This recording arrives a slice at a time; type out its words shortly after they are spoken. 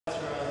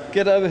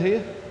Get over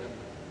here.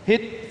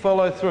 Hit,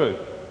 follow through.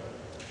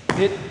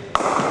 Hit.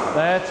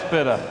 That's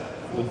better.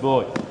 Good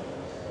boy.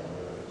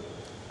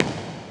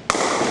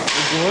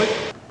 Good boy.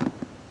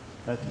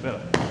 That's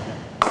better.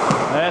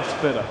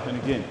 That's better.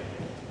 And again.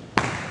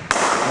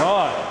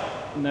 Right.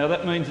 Now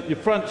that means that your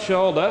front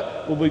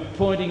shoulder will be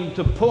pointing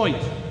to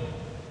point.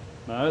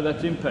 No,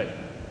 that's impact.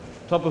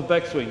 Top of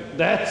backswing.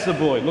 That's the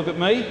boy. Look at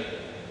me.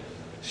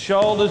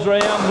 Shoulders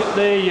round.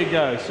 There you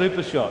go.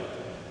 Super shot.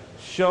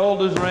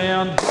 Shoulders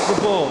round. Hit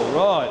the ball.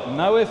 Right.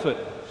 No effort.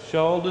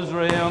 Shoulders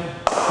round.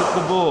 Hit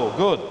the ball.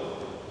 Good.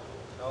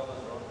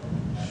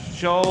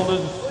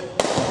 Shoulders.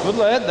 Good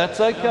lad. That's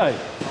okay.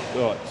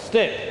 Right.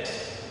 Step.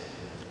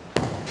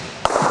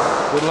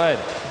 Good lad.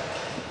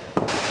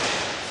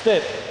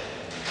 Step.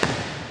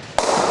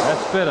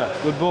 That's better.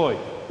 Good boy.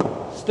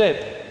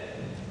 Step.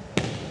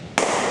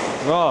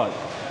 Right.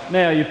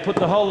 Now you put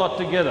the whole lot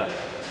together.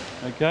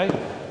 Okay?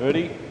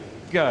 Ready?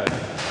 Go.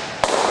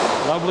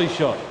 Lovely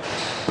shot.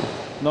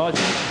 Nice.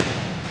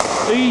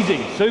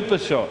 Easy. Super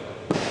shot.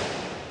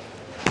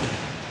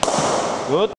 Good.